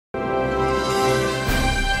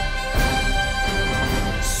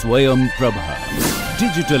Swayam Prabha.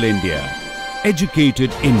 Digital India.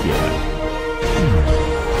 Educated India.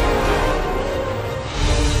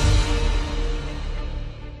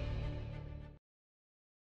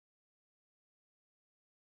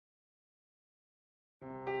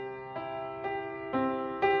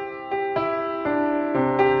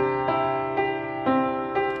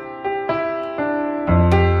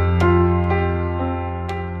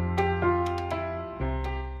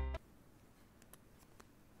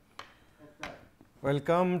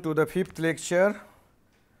 Welcome to the fifth lecture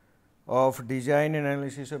of Design and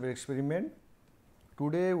Analysis of Experiment.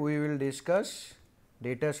 Today we will discuss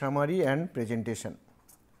data summary and presentation.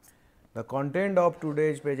 The content of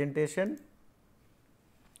today's presentation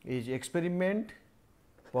is experiment,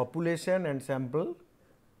 population and sample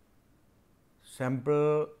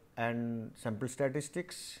and sample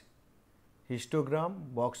statistics,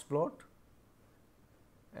 histogram, box plot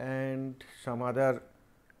and some other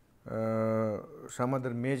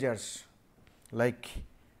measures like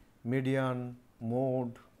median,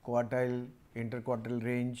 mode, quartile, interquartile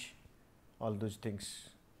range, all those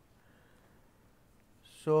things.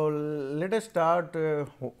 So, let us start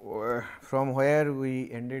from where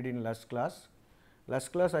we ended in last class.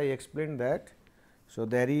 Last class I explained that. So,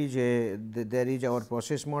 there is our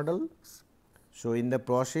process model. So, in the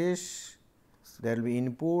process there will be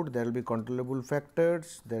input, there will be controllable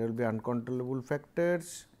factors, there will be uncontrollable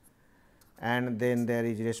factors, and then there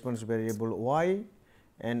is response variable y,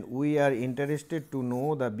 and we are interested to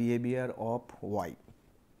know the behavior of y.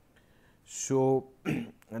 So,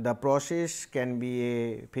 the process can be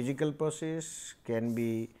a physical process, can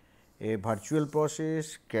be a virtual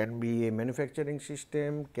process, can be a manufacturing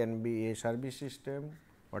system, can be a service system,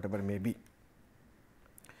 whatever may be.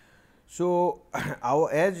 So,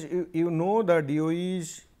 as you know, the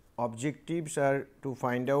DOE's objectives are to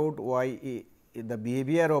find out y, the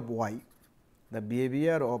behavior of y. The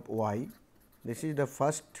behavior of y, this is the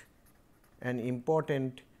first and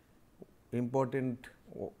important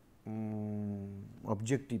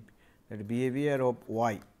objective, that behavior of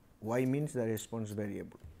y. Y means the response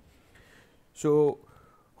variable. So,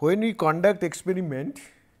 when we conduct experiment,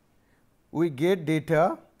 we get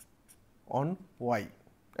data on y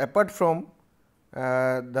apart from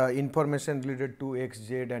the information related to x,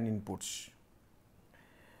 z and inputs.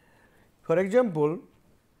 For example,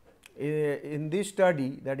 in this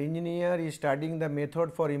study, that engineer is studying the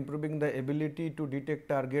method for improving the ability to detect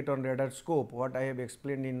target on radar scope, what I have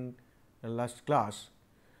explained in the last class.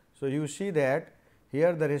 So, you see that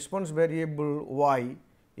here the response variable y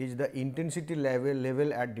is the intensity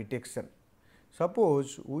level at detection.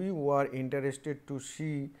 Suppose we were interested to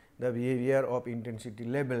see the behavior of intensity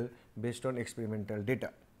level based on experimental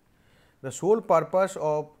data. The sole purpose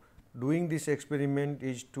of doing this experiment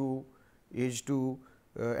is to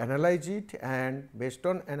analyze it, and based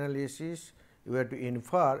on analysis you have to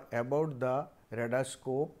infer about the radar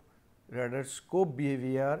scope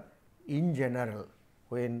behavior in general,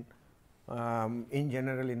 when in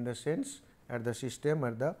general in the sense at the system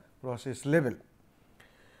at the process level.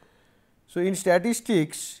 So, in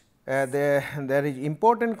statistics there is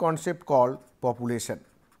important concept called population.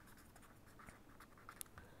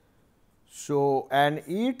 So, and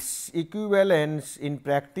its equivalence in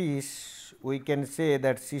practice, we can say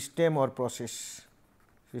that system or process,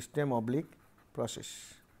 system oblique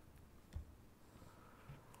process.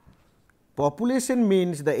 Population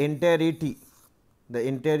means the entirety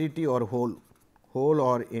or whole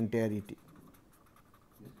or entirety.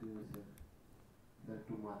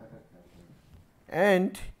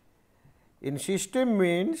 And in system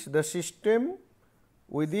means the system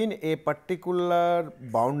within a particular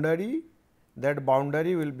boundary, that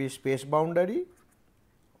boundary will be space boundary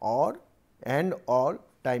or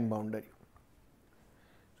time boundary.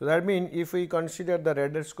 So, that means if we consider the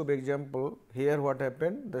radar scope example, here what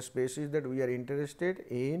happened, the space is that we are interested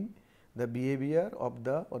in the behavior of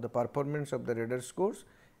the or the performance of the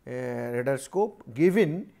radar scope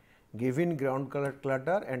given ground color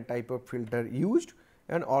clutter and type of filter used,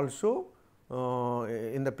 and also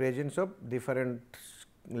in the presence of different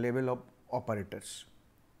level of operators.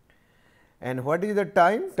 And what is the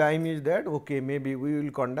time? Time is that maybe we will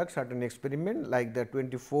conduct certain experiment like the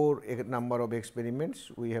 24 number of experiments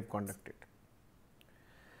we have conducted.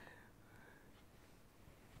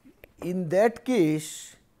 In that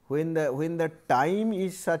case, when the time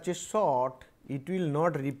is such a short, it will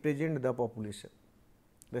not represent the population.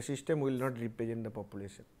 The system will not represent the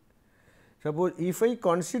population. Suppose if I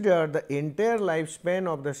consider the entire lifespan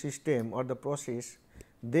of the system or the process,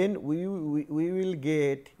 then we will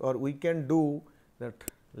get, or we can do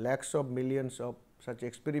that lakhs of millions of such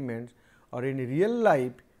experiments, or in real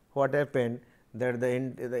life what happened, that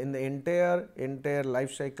in the entire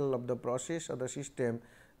life cycle of the process or the system,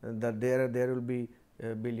 that there will be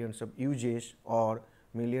billions of uses or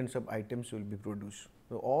millions of items will be produced.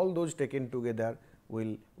 So, all those taken together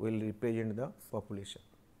will represent the population.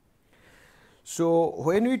 So,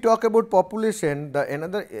 when we talk about population,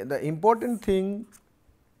 the important thing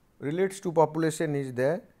relates to population is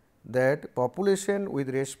that population with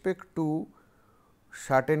respect to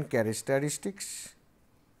certain characteristics.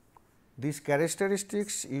 These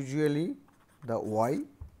characteristics usually the y,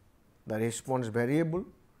 the response variable,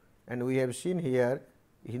 and we have seen here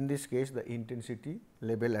in this case the intensity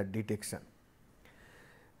level at detection.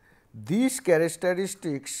 These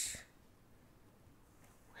characteristics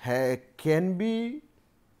can be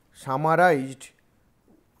summarized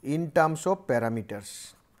in terms of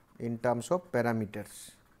parameters.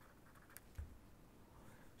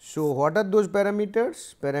 So, what are those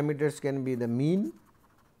parameters? Parameters can be the mean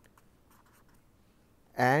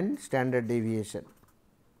and standard deviation.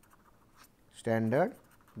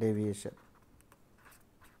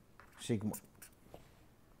 Sigma.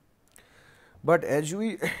 But as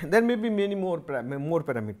we there may be many more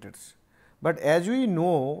parameters, but as we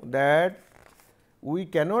know that we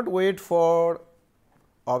cannot wait for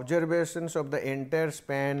observations of the entire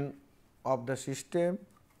span of the system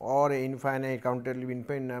or countably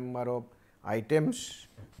infinite number of items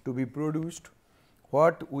to be produced.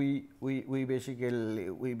 What we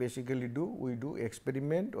basically do, we do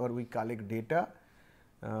experiment or we collect data.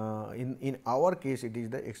 In our case, it is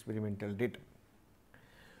the experimental data.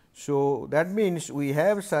 So, that means we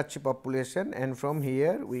have such population, and from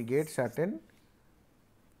here we get certain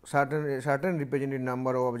representative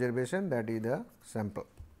number of observation, that is the sample.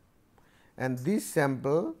 And this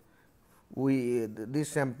sample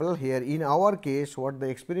here in our case, what the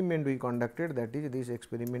experiment we conducted, that is this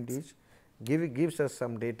experiment is gives us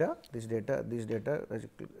some data. This data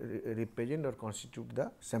represent or constitute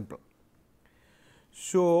the sample.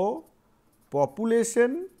 So,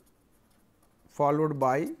 population followed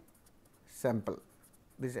by sample,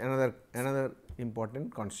 this is another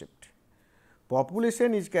important concept.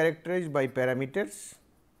 Population is characterized by parameters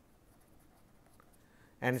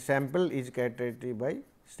and sample is characterized by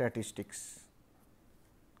statistics.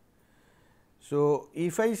 So,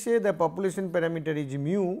 if I say the population parameter is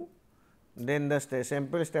mu, then the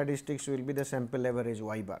sample statistics will be the sample average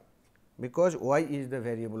y bar, because y is the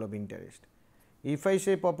variable of interest. If I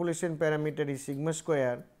say population parameter is sigma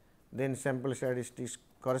square, then sample statistics,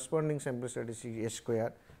 corresponding sample statistics is S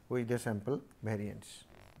square with the sample variance.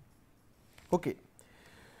 Okay.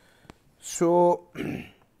 So,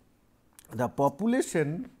 the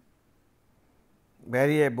population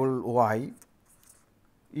variable y,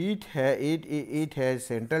 it has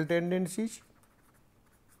central tendencies,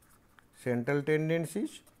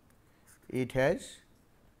 it has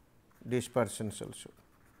dispersions also.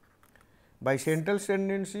 By central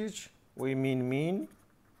tendencies, we mean mean,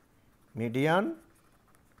 median,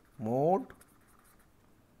 mode,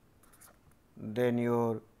 then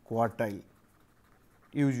your quartile.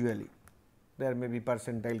 Usually, there may be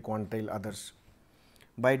percentile, quantile, others.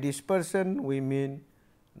 By dispersion, we mean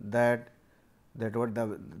that what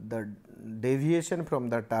the deviation from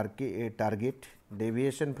the target,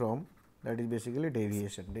 deviation from, that is basically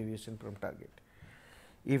deviation from target.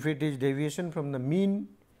 If it is deviation from the mean,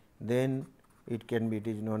 then it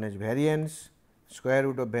is known as variance. Square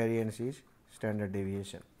root of variance is standard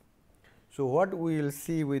deviation. So, what we will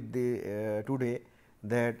see with the today,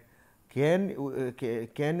 that can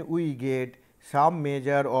we get some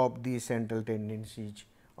measure of the central tendencies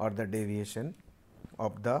or the deviation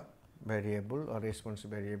of the variable or response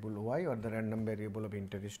variable y or the random variable of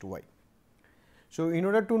interest y. So, in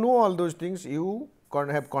order to know all those things, you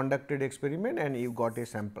have conducted experiment and you got a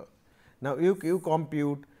sample. Now, you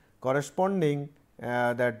compute corresponding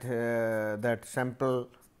that sample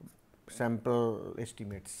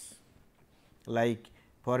estimates, like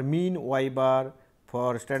for mean y bar,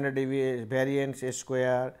 for standard deviation variance S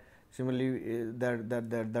square, similarly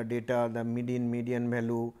the data, the median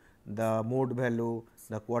value, the mode value,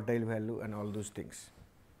 the quartile value, and all those things.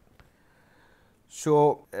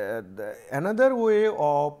 So, another way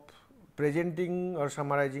of presenting or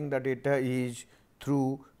summarizing the data is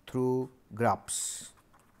through graphs,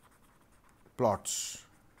 plots.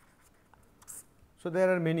 So,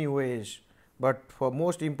 there are many ways, but for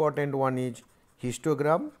most important one is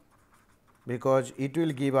histogram, because it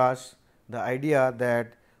will give us the idea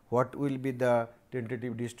that what will be the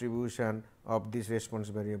tentative distribution of this response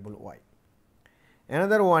variable y.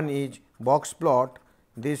 Another one is box plot.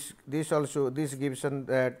 This gives us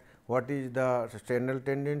that what is the standard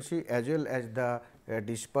tendency as well as the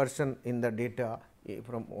dispersion in the data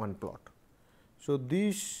from one plot. So,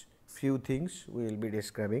 these few things we will be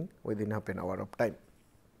describing within half an hour of time.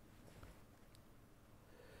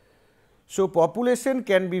 So, population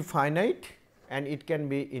can be finite and it can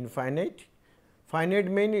be infinite. Finite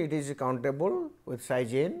means it is countable with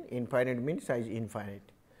size n, infinite means size infinite.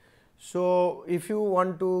 So, if you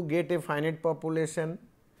want to get a finite population,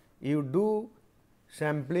 you do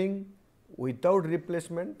sampling without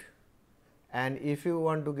replacement, and if you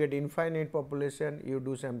want to get infinite population, you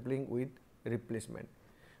do sampling with replacement.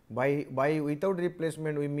 By without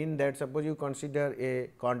replacement, we mean that suppose you consider a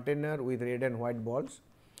container with red and white balls,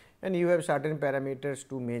 and you have certain parameters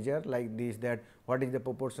to measure like this, that what is the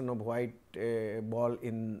proportion of white ball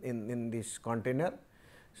in this container.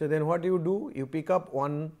 So, then what you do? You pick up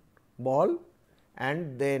one ball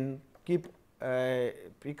and then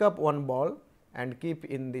pick up one ball and keep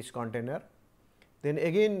in this container. Then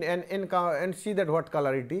again and see that what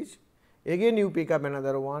color it is. Again you pick up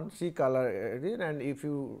another one, see color it is, and if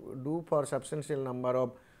you do for substantial number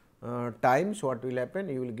of times, what will happen?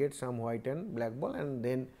 You will get some white and black ball, and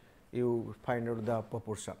then you find out the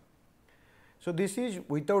proportion. So, this is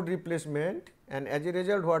without replacement, and as a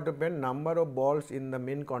result what happen, number of balls in the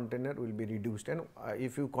main container will be reduced, and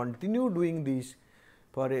if you continue doing this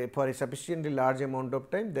for a sufficiently large amount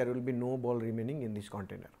of time, there will be no ball remaining in this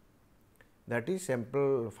container. That is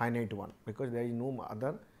sample finite one, because there is no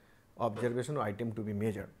other observation or item to be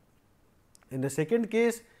measured. In the second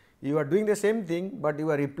case, you are doing the same thing, but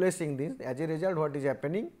you are replacing this. As a result, what is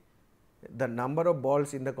happening? The number of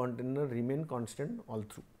balls in the container remain constant all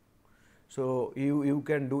through. So, you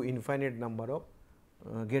can do infinite number of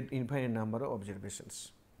get infinite number of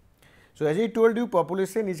observations. So, as I told you,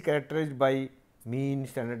 population is characterized by mean,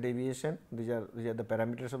 standard deviation. These are the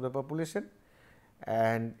parameters of the population,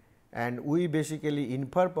 and we basically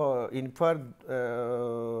infer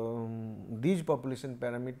these population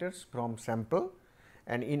parameters from sample,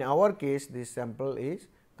 and in our case this sample is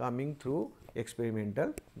coming through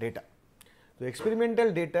experimental data. So,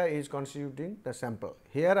 experimental data is constituting the sample.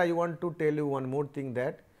 Here I want to tell you one more thing,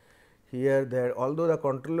 that here there, although the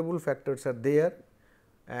controllable factors are there,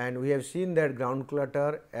 and we have seen that ground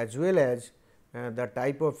clutter as well as the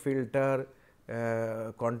type of filter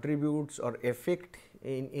contributes or affect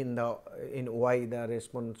in y the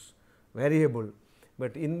response variable,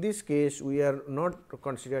 but in this case we are not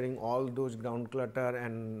considering all those ground clutter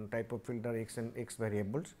and type of filter x and x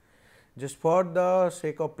variables. Just for the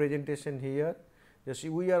sake of presentation here, just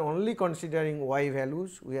we are only considering y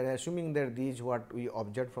values. We are assuming that these what we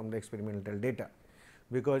observed from the experimental data,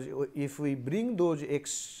 because if we bring those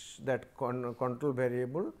x, that control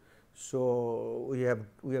variable, so we have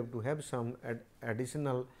to have some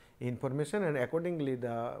additional information, and accordingly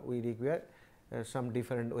we require some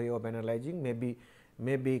different way of analyzing, maybe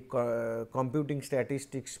computing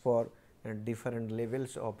statistics for different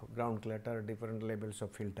levels of ground clutter, different levels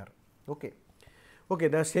of filter. Okay.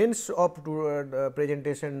 The sense of the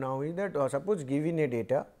presentation now is that suppose given a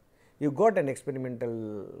data, you got an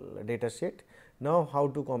experimental data set. Now, how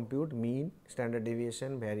to compute mean, standard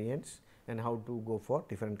deviation, variance, and how to go for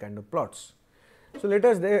different kind of plots. So, let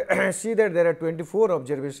us see that there are 24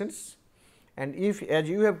 observations, and if as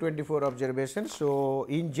you have 24 observations, so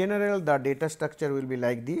in general the data structure will be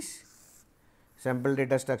like this, sample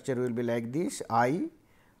data structure will be like this, I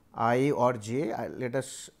or j, let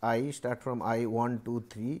us I start from I 1, 2,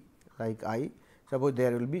 3 like I. Suppose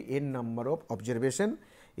there will be n number of observation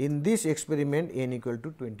in this experiment, n equal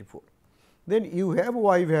to 24. Then you have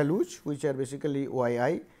y values which are basically y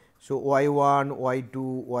I. So, y 1, y 2,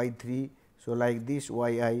 y 3. So, like this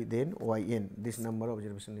y I, then y n, this number of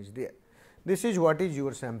observation is there. This is what is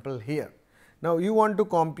your sample here. Now, you want to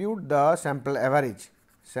compute the sample average.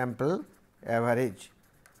 Sample average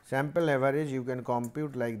you can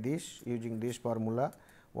compute like this using this formula,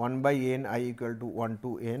 1 by n I equal to 1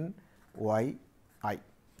 to n y I.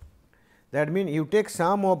 That means, you take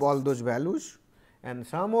sum of all those values, and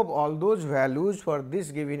sum of all those values for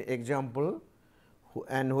this given example,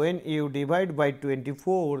 and when you divide by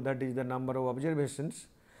 24, that is the number of observations,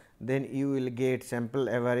 then you will get sample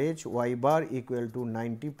average y bar equal to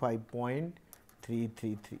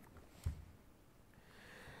 95.333.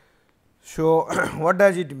 So, what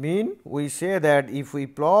does it mean? We say that if we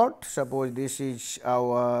plot, suppose this is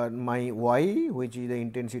my y, which is the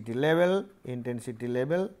intensity level,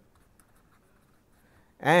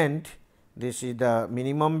 and this is the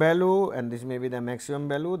minimum value, and this may be the maximum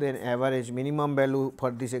value. Then average minimum value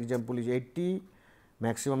for this example is 80,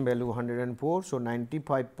 maximum value 104. So,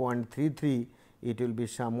 95.33, it will be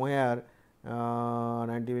somewhere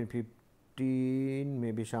 1915,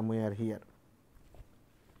 maybe somewhere here.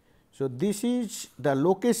 So, this is the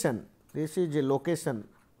location, this is a location,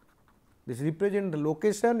 this represents the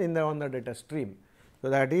location in the on the data stream. So,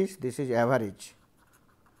 that is this is average.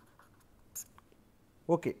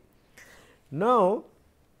 Okay. Now,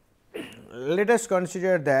 let us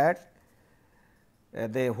consider that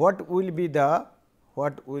what will be the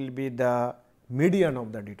median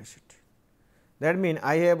of the data set. That means,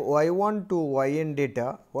 I have y1 to yn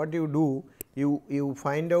data. What you do? You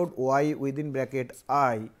find out y within bracket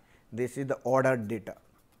I, this is the ordered data.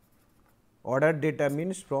 Ordered data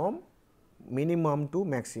means from minimum to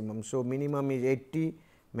maximum. So, minimum is 80,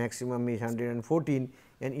 maximum is 114,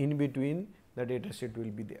 and in between the data set will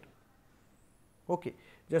be there. Okay.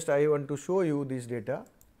 Just I want to show you this data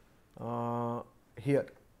here.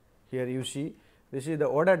 Here you see this is the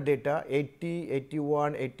ordered data 80,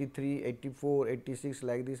 81, 83, 84, 86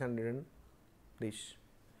 like this 100 and this.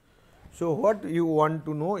 So, what you want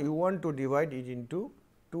to know? You want to divide it into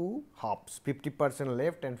two halves, 50%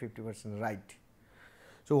 left and 50% right.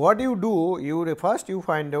 So, what you do? You first you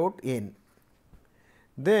find out n,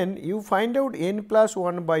 then you find out n plus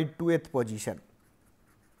 1 by 2th position.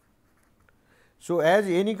 So, as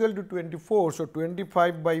n equal to 24, so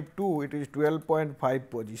 25 by 2 it is 12.5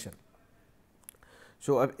 position.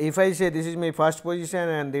 So, if I say this is my first position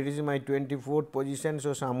and this is my 24th position.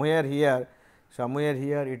 So, somewhere here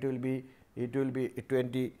it will be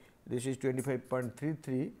 20, this is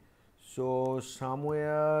 25.33. So,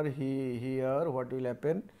 somewhere here what will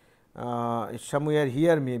happen, somewhere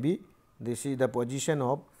here maybe this is the position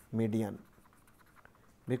of median,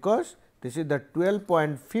 because this is the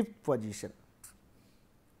 12.5 position,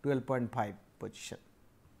 12.5 position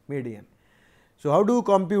median. So, how do you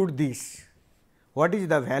compute this? What is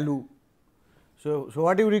the value? So,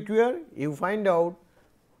 what you require? You find out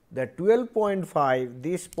that 12.5,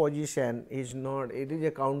 this position is not, it is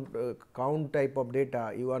a count type of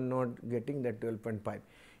data, you are not getting that 12.5.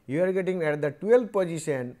 You are getting at the 12th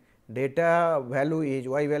position, data value is,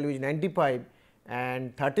 y value is 95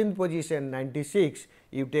 and 13th position 96,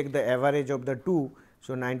 you take the average of the two.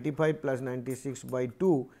 So, 95 plus 96 by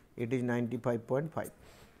 2, it is 95.5.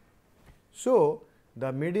 So,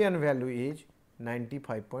 the median value is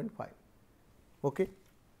 95.5. Okay.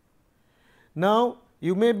 Now,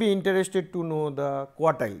 you may be interested to know the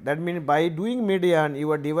quartile. That means, by doing median, you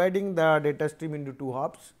are dividing the data stream into two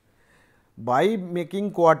halves. By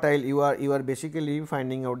making quartile, you are basically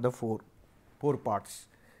finding out the four parts.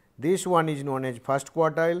 This one is known as first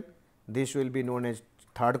quartile, this will be known as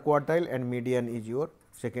third quartile, and median is your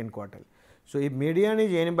second quartile. So, if median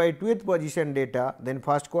is n by 2th position data, then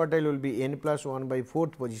first quartile will be n plus 1 by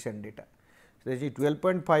 4th position data. So, this is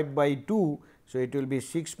 12.5 by 2. So, it will be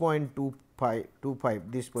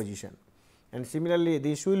 6.25 this position, and similarly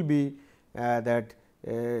this will be that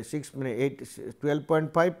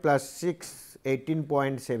 12.5 plus 6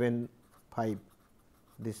 18.75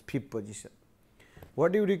 this fifth position.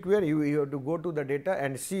 What you require? You have to go to the data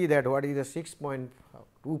and see that what is the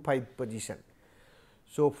 6.25 position.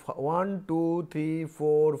 So, 1, 2, 3,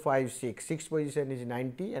 4, 5, 6, 6th position is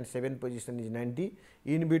 90 and 7th position is 90.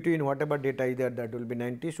 In between whatever data is there, that will be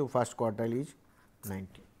 90. So, first quartile is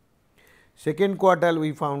 90. Second quartile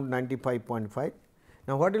we found 95.5.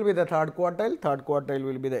 Now, what will be the third quartile? Third quartile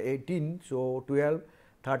will be the 18. So, 12,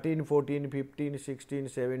 13, 14, 15, 16,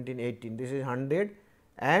 17, 18. This is 100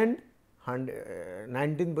 and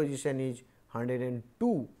 19th position is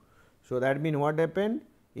 102. So, that means what happened?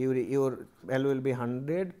 Your value will be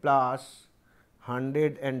 100 plus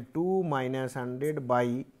 102 minus 100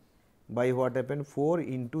 by what happened? 4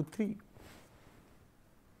 into 3.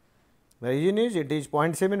 The reason is it is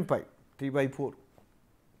 0.75, 3 by 4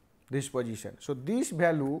 this position. So, this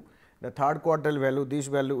value, the third quartile value, this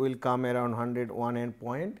value will come around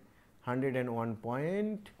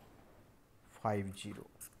 101.50.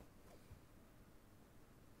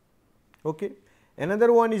 Okay.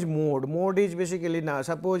 Another one is mode. Mode is basically, now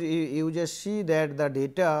suppose you just see that the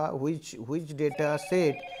data which data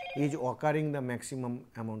set is occurring the maximum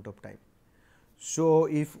amount of time. So,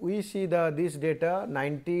 if we see this data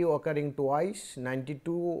 90 occurring twice,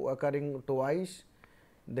 92 occurring twice,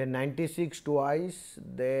 then 96 twice,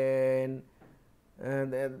 then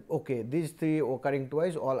okay, these three occurring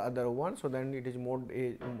twice, all other ones. So, then it is mode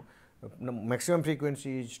maximum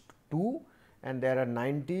frequency is 2, and there are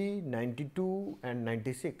 90, 92 and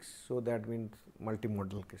 96. So, that means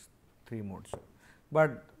multimodal case, 3 modes.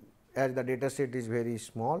 But as the data set is very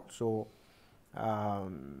small, so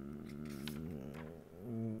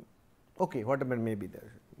okay, whatever may be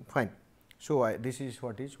there, fine. So, this is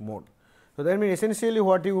what is mode. So, that means essentially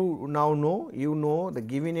what you now know, you know the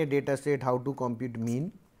given a data set how to compute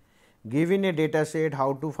mean, given a data set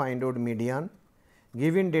how to find out median,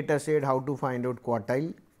 given data set how to find out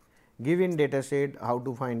quartile, given data set how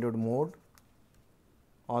to find out mode,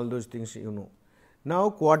 all those things you know. Now,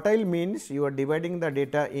 quartile means you are dividing the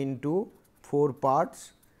data into 4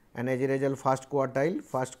 parts, and as a result first quartile,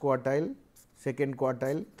 second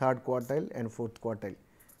quartile, third quartile and fourth quartile,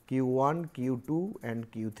 Q1, Q2 and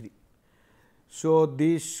Q3. So,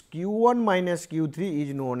 this Q1 minus Q3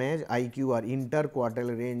 is known as IQR,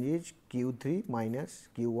 interquartile range is Q3 minus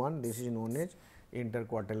Q1, this is known as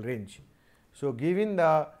interquartile range. So, given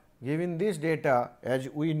this data, as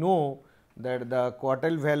we know that the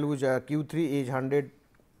quartile values are Q3 is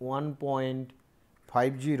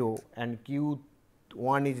 101.50 and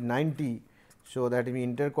Q1 is 90. So, that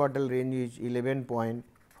means interquartile range is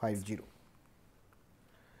 11.50.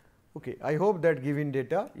 Okay, I hope that given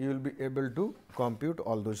data you will be able to compute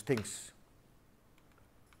all those things.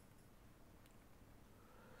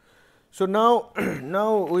 So, now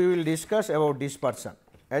we will discuss about dispersion.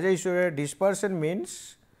 As I said, dispersion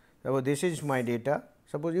means this is my data.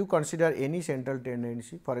 Suppose you consider any central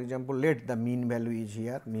tendency, for example, let the mean value is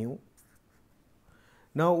here mu.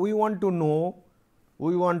 Now, we want to know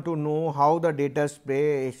how the data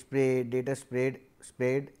spread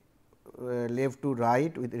left to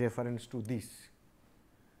right with reference to this.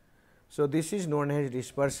 So, this is known as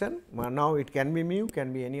dispersion. Now, it can be mu,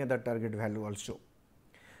 can be any other target value also.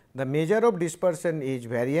 The measure of dispersion is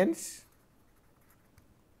variance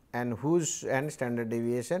and standard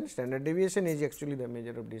deviation. Standard deviation is actually the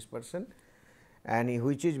measure of dispersion, and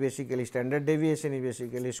which is basically standard deviation is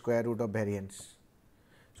basically square root of variance.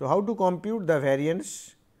 So, how to compute the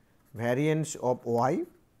variance of y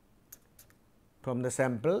from the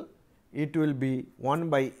sample? It will be 1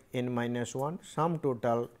 by n minus 1 sum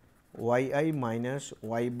total y I minus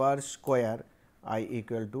y bar square I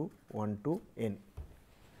equal to 1 to n.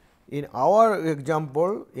 In our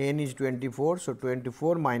example, n is 24. So,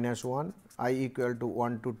 24 minus 1 I equal to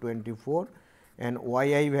 1 to 24, and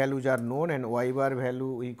y I values are known and y bar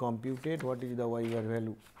value we computed. What is the y bar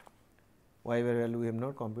value? Y bar value we have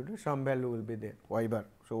not computed, some value will be there y bar.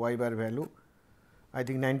 So, y bar value I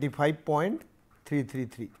think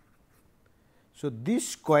 95.333. So, this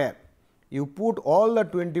square you put all the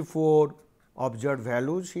 24 observed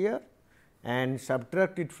values here and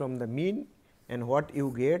subtract it from the mean, and what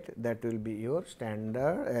you get, that will be your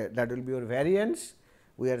standard, that will be your variance.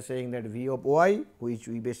 We are saying that V of y, which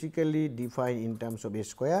we basically define in terms of a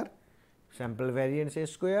square, sample variance a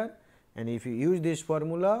square, and if you use this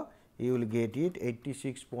formula you will get it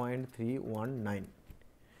 86.319.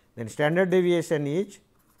 Then standard deviation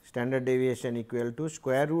equal to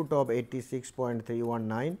square root of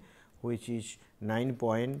 86.319, which is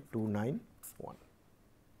 9.291.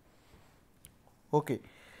 Okay.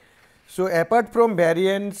 So, apart from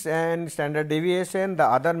variance and standard deviation, the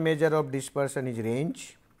other measure of dispersion is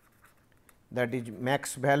range, that is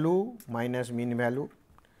max value minus mean value,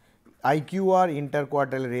 IQR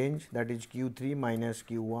interquartile range, that is Q3 minus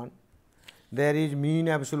Q1. There is mean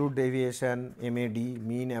absolute deviation, MAD,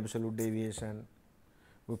 mean absolute deviation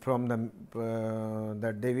from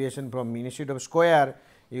that deviation from mean. Instead of square,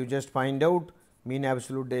 you just find out mean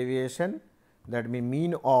absolute deviation, that means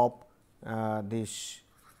mean of this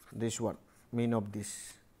one, mean of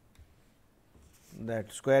this,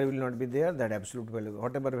 that square will not be there, that absolute value,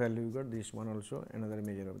 whatever value you got, this one also another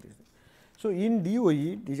measure of this. So, in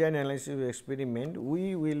DOE, design analysis of experiment,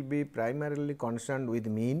 we will be primarily concerned with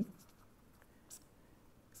mean.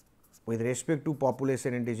 With respect to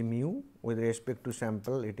population it is mu, with respect to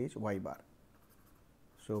sample it is y bar.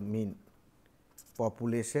 So, mean,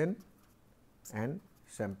 population and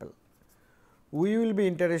sample. We will be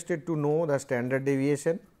interested to know the standard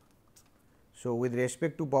deviation. So, with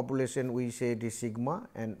respect to population we say it is sigma,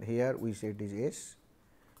 and here we say it is S.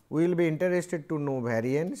 We will be interested to know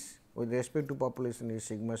variance. With respect to population is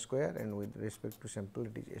sigma square, and with respect to sample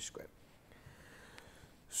it is S square.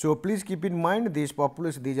 So, please keep in mind these are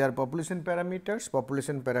population parameters.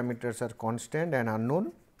 Population parameters are constant and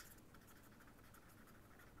unknown,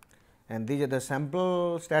 and these are the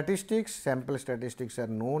sample statistics. Sample statistics are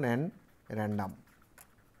known and random.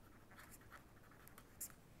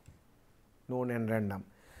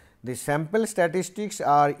 The sample statistics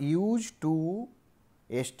are used to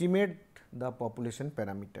estimate the population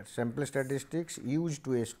parameters. Sample statistics used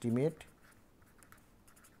to estimate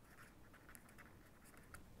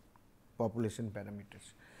population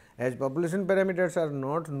parameters. As population parameters are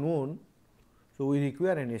not known, so we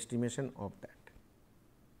require an estimation of that.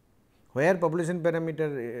 Where population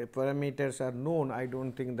parameters are known, I do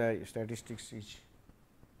not think the statistics is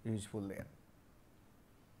useful there.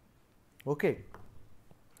 Okay.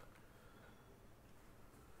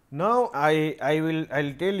 Now,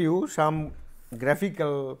 I'll tell you some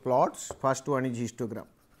graphical plots. First one is histogram.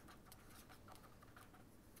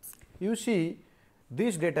 You see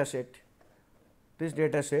this data set,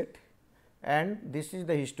 and this is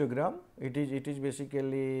the histogram. It is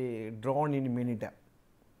basically drawn in Minitab.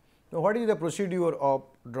 Now, what is the procedure of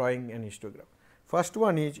drawing an histogram? First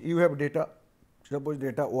one is you have data, suppose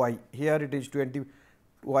data y, here it is 20,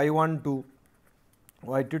 y1 to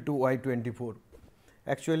y2 to y24.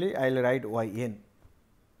 Actually, I will write yn.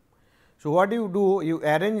 So, what you do? You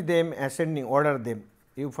arrange them ascending, order them,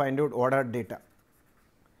 you find out ordered data.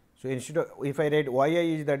 So, instead of, if I write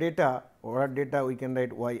yi is the data, ordered data, we can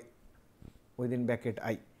write y within bracket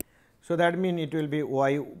I. So, that means it will be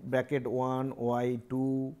y bracket 1,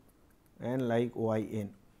 y2 and like yn.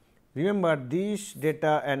 Remember, these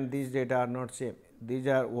data and these data are not same. These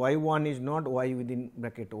are y1 is not y within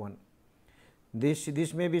bracket 1.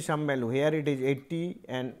 This may be some value. Here it is 80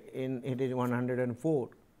 and it is 104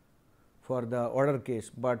 for the order case,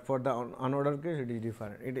 but for the unordered case it is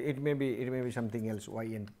different. It may be something else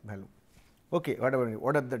yn value. Okay, whatever.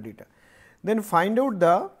 Order the data. Then find out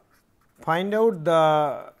the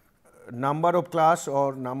number of class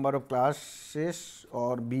or number of classes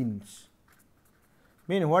or beans.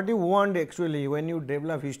 Mean what you want actually when you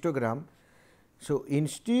develop histogram. So,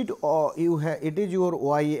 instead of you have, it is your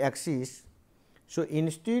y axis. So,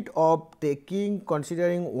 instead of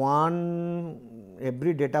considering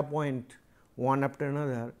every data point one after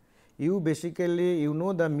another, you basically you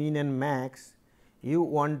know the mean and max, you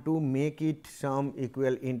want to make it some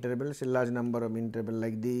equal intervals, a large number of interval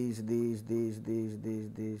like this.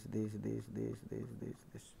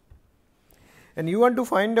 And you want to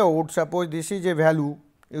find out, suppose this is a value,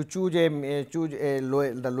 you choose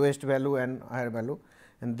the lowest value and higher value,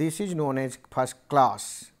 and this is known as first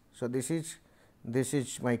class. So, this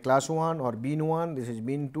is my class 1 or bean 1, this is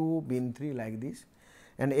bean 2, bean 3 like this,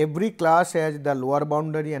 and every class has the lower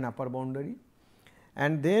boundary and upper boundary.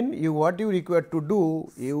 And then what you require to do,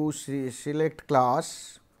 you select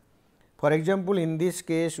class. For example, in this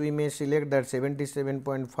case we may select that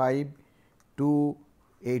 77.5 to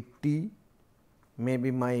 80,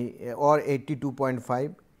 maybe my or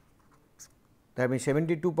 82.5, that means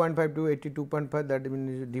 72.5 to 82.5, that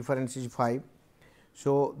means difference is 5.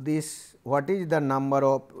 So, this what is the number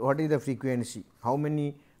of, what is the frequency, how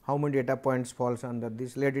many data points falls under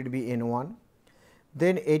this, let it be n1.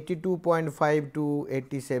 Then 82.5 to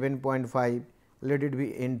 87.5, let it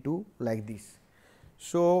be n2 like this.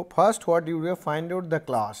 So, first what you will find out the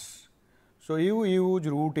class. So, you use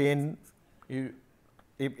root n,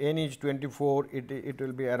 if n is 24, it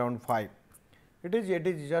will be around 5. It is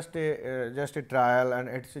just a trial, and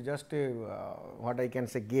it is just a what I can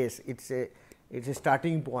say guess. It is a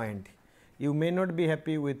starting point. You may not be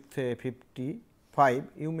happy with 55,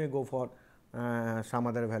 you may go for some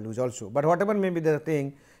other values also, but whatever may be the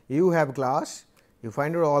thing, you have class, you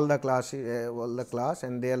find out all the class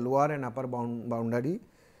and their lower and upper boundary,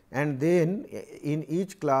 and then in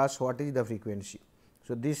each class what is the frequency.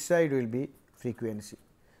 So, this side will be frequency.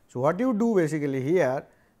 So, what you do basically here,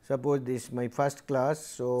 suppose this is my first class.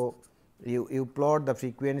 So, you plot the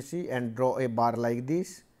frequency and draw a bar like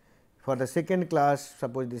this. For the second class,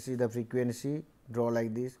 suppose this is the frequency, draw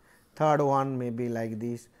like this, third one may be like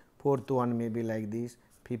this, fourth one may be like this,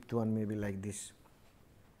 fifth one may be like this.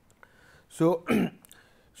 So,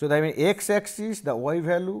 so that means x axis the y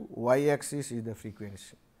value, y axis is the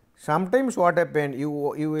frequency. Sometimes what happen, you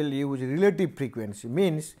will use relative frequency,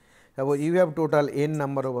 means suppose you have total n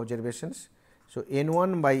number of observations. So,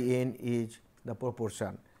 n1 by n is the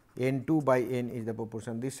proportion, n2 by n is the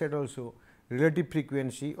proportion. This side also relative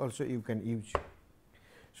frequency also you can use.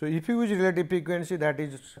 So, if you use relative frequency, that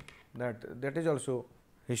is also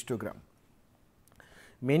histogram.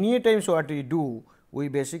 Many a times what we do, we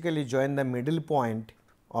basically join the middle point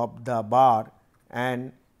of the bar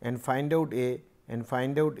and find out a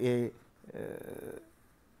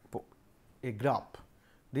graph.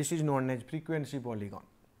 This is known as frequency polygon.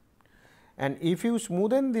 And if you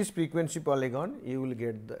smoothen this frequency polygon, you will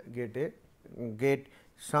get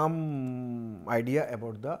some idea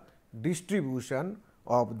about the distribution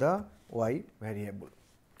of the y variable.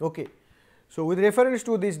 Okay. So, with reference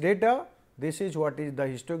to this data, this is what is the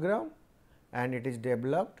histogram, and it is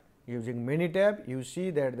developed using Minitab. You see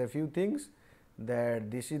that the few things, that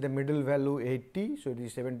this is the middle value 80. So,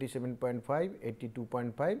 this is 77.5,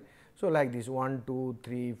 82.5. So, like this 1, 2,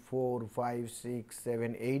 3, 4, 5, 6,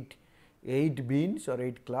 7, 8 beans or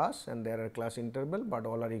 8 class, and there are class interval, but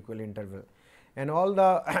all are equal interval. And all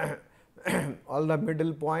the all the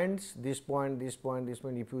middle points, this point, this point, this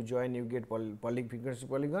point, if you join you get frequency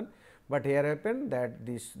polygon, but here happen that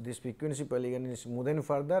this frequency polygon is smoothened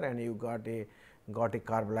further and you got a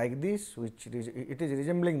curve like this, which it is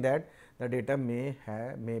resembling that the data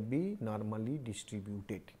may be normally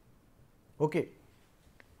distributed. Okay.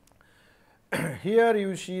 Here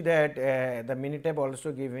you see that the Minitab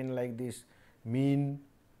also given like this: mean,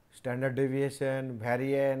 standard deviation,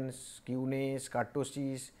 variance, skewness,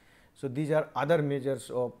 kurtosis. So, these are other measures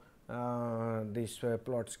of this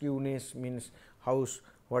plot. Skewness means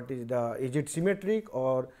is it symmetric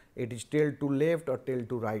or it is tail to left or tail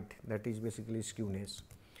to right, that is basically skewness.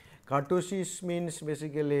 Kurtosis means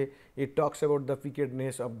basically it talks about the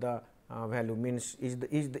pickedness of the value, means is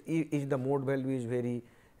the mode value is very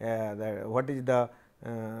what is the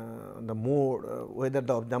mode, whether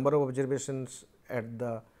the number of observations at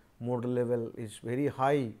the mode level is very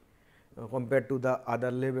high compared to the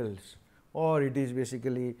other levels, or it is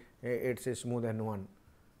basically it is a smooth and one,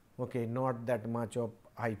 okay, not that much of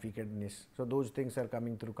high pickedness. So, those things are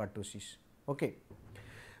coming through kurtosis. Okay.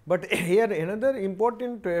 But here another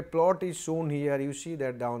important plot is shown here, you see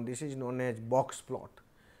that down, this is known as box plot.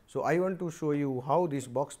 So, I want to show you how this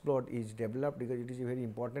box plot is developed, because it is a very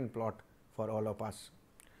important plot for all of us.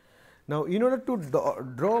 Now, in order to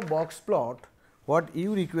draw box plot, what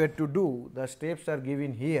you require to do, the steps are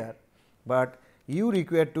given here, but you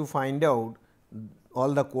require to find out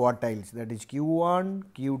all the quartiles, that is Q1,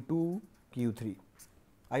 Q2, Q3.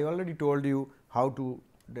 I already told you how to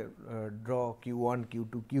draw Q1,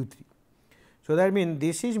 Q2, Q3. So, that means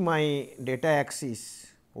this is my data axis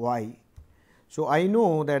y. So, I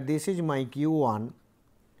know that this is my Q1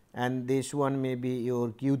 and this one may be your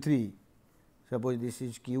Q3. Suppose this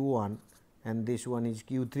is Q1 and this one is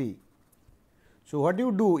Q3. So, what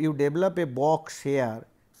you do? You develop a box here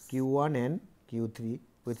Q1 and Q3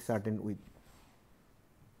 with certain width.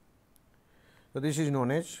 So, this is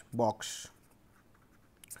known as box.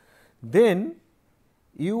 Then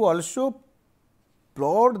you also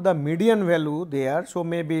plot the median value there. So,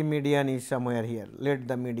 maybe median is somewhere here, let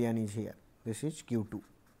the median is here, this is Q2.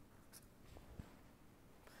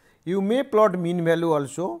 You may plot mean value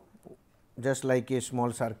also, just like a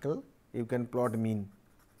small circle, you can plot mean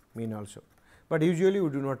also, but usually we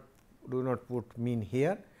do not put mean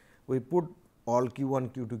here, we put all Q1,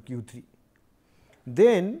 Q2, Q3.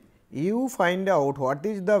 Then you find out what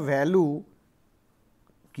is the value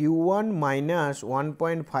Q1 minus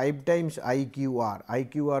 1.5 times IQR.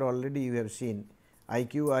 IQR already you have seen,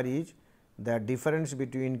 IQR is the difference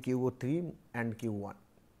between Q3 and Q1.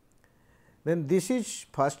 Then this is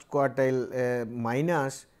first quartile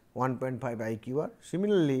minus 1.5 IQR.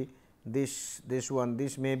 Similarly, this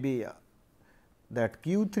may be that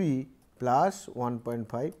Q3 plus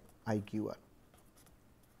 1.5 IQR.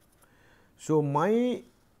 So,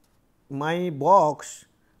 my box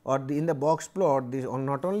or in the box plot, this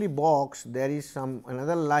not only box, there is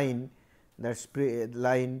another line, that's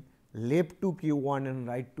line left to Q1 and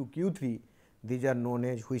right to Q3, these are known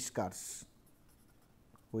as whiskers.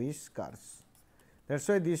 That is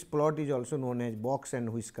why this plot is also known as box and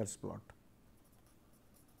whiskers plot.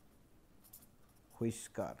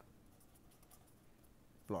 Whisker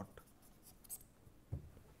plot,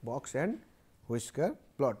 box and whisker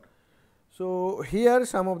plot. So, here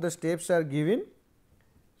some of the steps are given.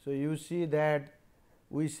 So, you see that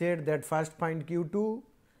we said that first find Q2,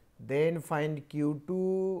 then find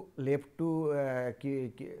Q2 left to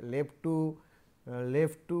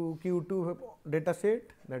Q2 data set,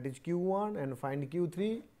 that is Q1, and find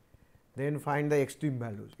Q3, then find the extreme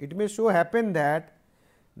values. It may so happen that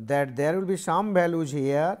there will be some values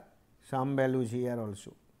here, some values here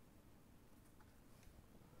also.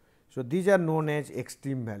 So, these are known as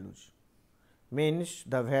extreme values, means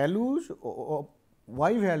the values of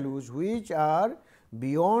y values which are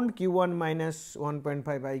beyond Q1 minus 1.5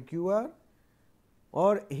 IQR,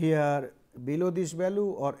 or here below this value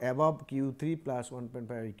or above Q3 plus 1.5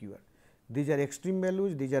 IQR. These are extreme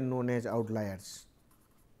values, these are known as outliers.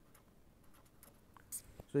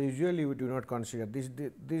 So, usually we do not consider this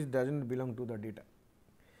does not belong to the data.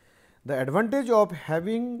 The advantage of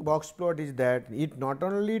having box plot is that it not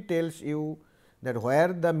only tells you that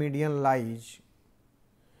where the median lies,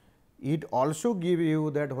 it also give you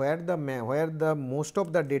that where the most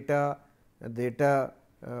of the data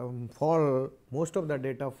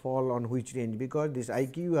fall on which range, because this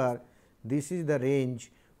IQR, this is the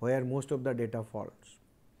range where most of the data falls,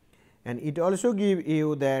 and it also give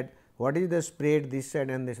you that what is the spread this side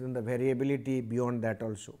and this and the variability beyond that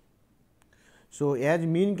also. So, as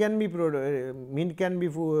mean can be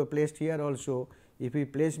placed here also, If we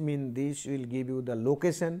place mean, this will give you the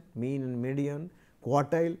location, mean and median,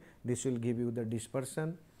 quartile, this will give you the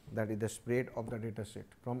dispersion, that is the spread of the data set.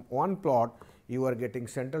 From one plot you are getting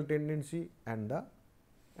central tendency and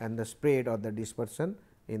the spread or the dispersion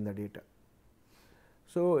in the data.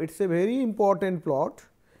 So, it is a very important plot,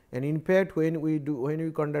 and in fact, when we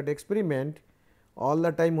conduct experiment, all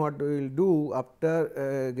the time what we will do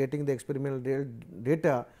after getting the experimental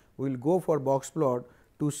data, we will go for box plot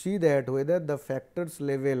to see that whether the factors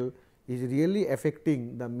level is really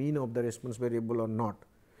affecting the mean of the response variable or not.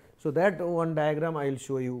 So, that one diagram I will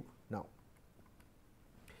show you now.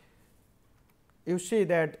 You see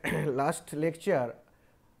that last lecture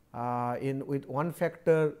with one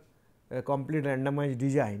factor complete randomized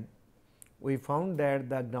design, we found that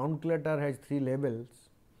the ground clutter has 3 levels,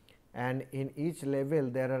 and in each level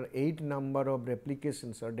there are 8 number of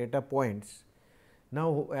replications or data points.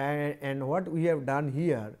 Now, and what we have done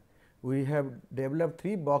here, we have developed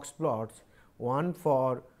 3 box plots, one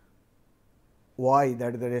for y,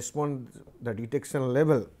 that is the response, the detection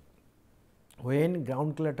level when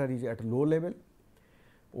ground clutter is at low level,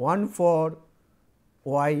 one for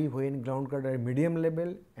y when ground clutter is medium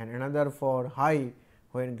level, and another for high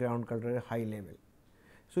when ground clutter is high level.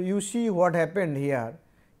 So, you see what happened here.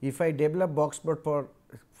 If I develop box plot for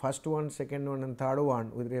first one, second one and third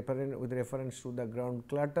one with reference to the ground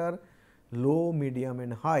clutter low, medium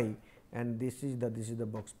and high, and this is the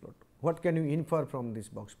box plot. What can you infer from this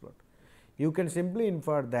box plot? You can simply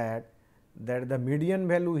infer that the median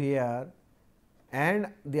value here and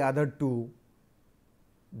the other two,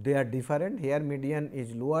 they are different. Here median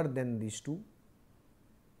is lower than these two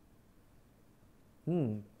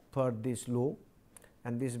for this low,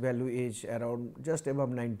 and this value is around just above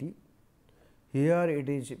 90. Here it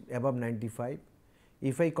is above 95.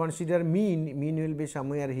 If I consider mean will be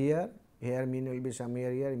somewhere here, mean will be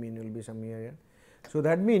somewhere here, mean will be somewhere here. So,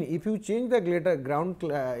 that means if you change the ground,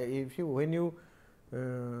 when you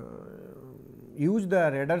use the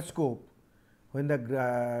radar scope, when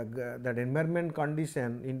that environment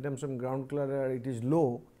condition in terms of ground clutter it is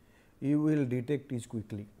low, you will detect it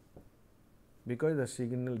quickly, because the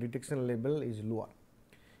signal detection level is lower.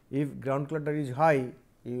 If ground clutter is high,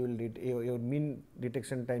 you will your mean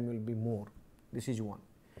detection time will be more. This is one.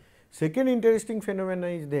 Second interesting phenomena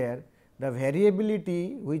is there, the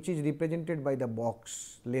variability which is represented by the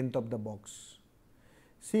box, length of the box.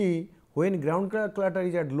 See, when ground clutter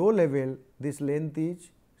is at low level, this length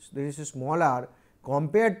is smaller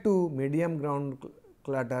compared to medium ground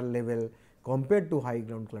clutter level, compared to high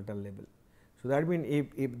ground clutter level. So, that means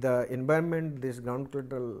if the environment, this ground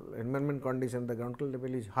clutter environment condition, the ground clutter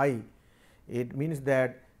level is high, it means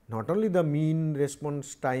that not only the mean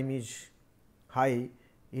response time is high,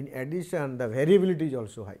 in addition the variability is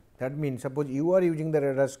also high. That means, suppose you are using the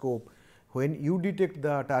radar scope, when you detect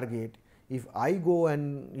the target, if I go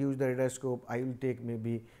and use the radar scope, I will take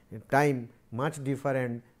maybe time much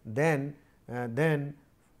different than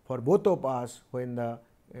for both of us when the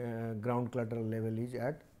ground clutter level is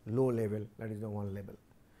at low level, that is the one level.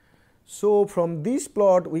 So, from this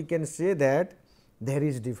plot we can say that there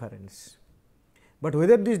is difference, but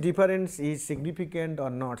whether this difference is significant or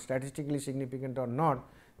not, statistically significant or not,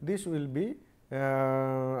 this will be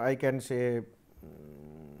I can say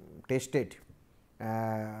tested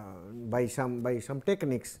by some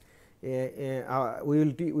techniques. We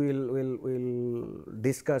will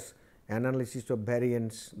discuss analysis of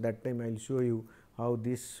variance. That time I will show you how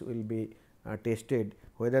this will be tested,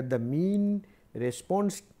 whether the mean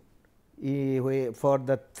response for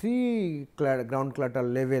the 3 ground clutter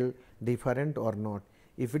level different or not.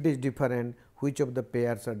 If it is different, which of the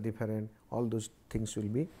pairs are different, all those things will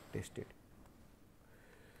be tested.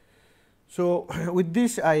 So, with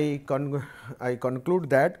this I conclude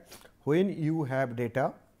that when you have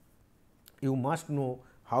data, you must know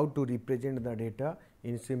how to represent the data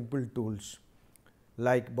in simple tools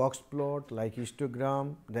like box plot, like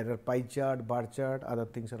histogram, there are pie chart, bar chart, other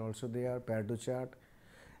things are also there, Pareto chart,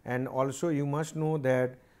 and also you must know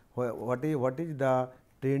that what is the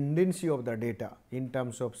tendency of the data in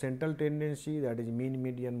terms of central tendency, that is mean,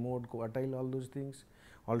 median, mode, quartile, all those things.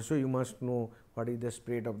 Also you must know what is the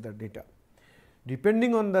spread of the data.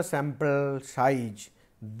 Depending on the sample size,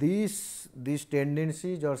 these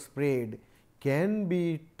tendencies or spread can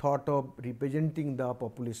be thought of representing the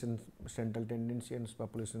population central tendency and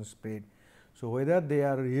population spread. So, whether they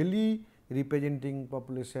are really representing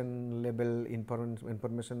population level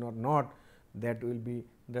information or not, that will be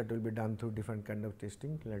done through different kind of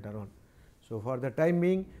testing later on. So, for the time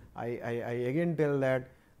being, I again tell that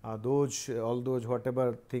all those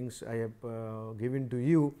whatever things I have given to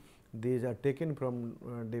you, these are taken from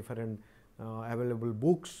different available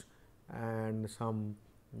books and some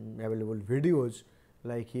available videos.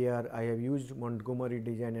 Like here I have used Montgomery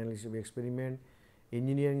Design Analysis of Experiment,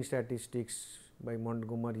 Engineering Statistics by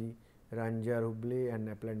Montgomery, Ranjar Huble, and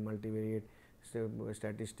Applied Multivariate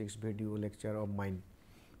Statistics video lecture of mine.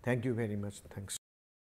 Thank you very much. Thanks.